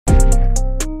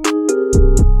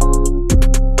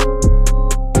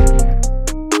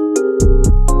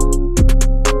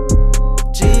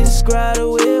got a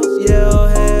wheel, yeah,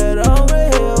 head over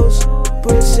heels.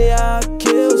 Pussy I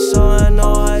kill, so I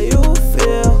know how you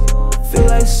feel. Feel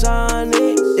like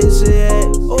Sonic, is it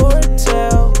head or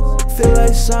tail? Feel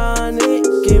like Sonic,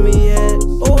 give me head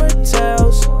or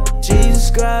tails. Jesus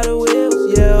got a wheel,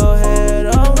 yeah, head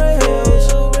over heels.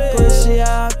 Pussy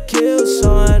I kill,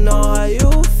 so I know how you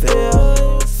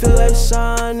feel. Feel like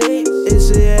Sonic,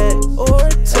 is it head or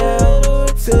tail?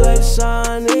 Feel like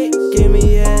Sonic, give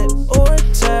me head or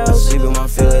tail. I sleep in my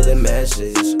feel like the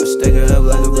matches. I stack it up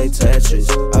like a play Tetris.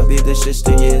 I beat this shit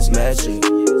still, yeah, it's magic.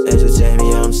 Entertain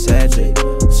me, I'm saturated.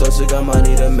 So sick, I might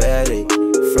need a medic.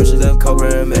 Fresh as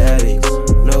Cobra and Maddix.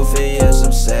 No fear, yes,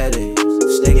 I'm static.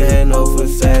 Stick a head, no for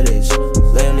fetish.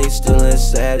 Lately still in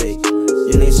static.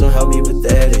 You need some help, you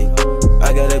pathetic.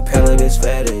 I got a pallet, it's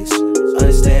FedEx.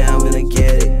 Understand, I'm gonna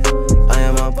get it. I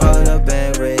am on part of the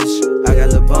band rich. I got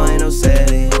the ball, ain't no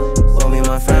setting. Want me,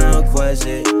 my friend, request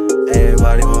it.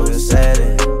 Everybody want to set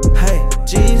it. Hey,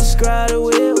 Jesus got a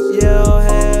wheel, yeah,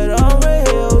 head over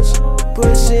heels.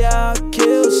 Pussy I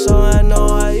kill, so I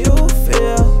know how you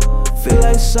feel. Feel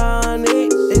like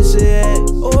Sonic, is it head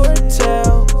or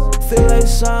tail? Feel like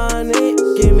Sonic,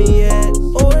 give me head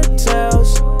or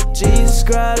tails. Jesus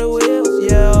got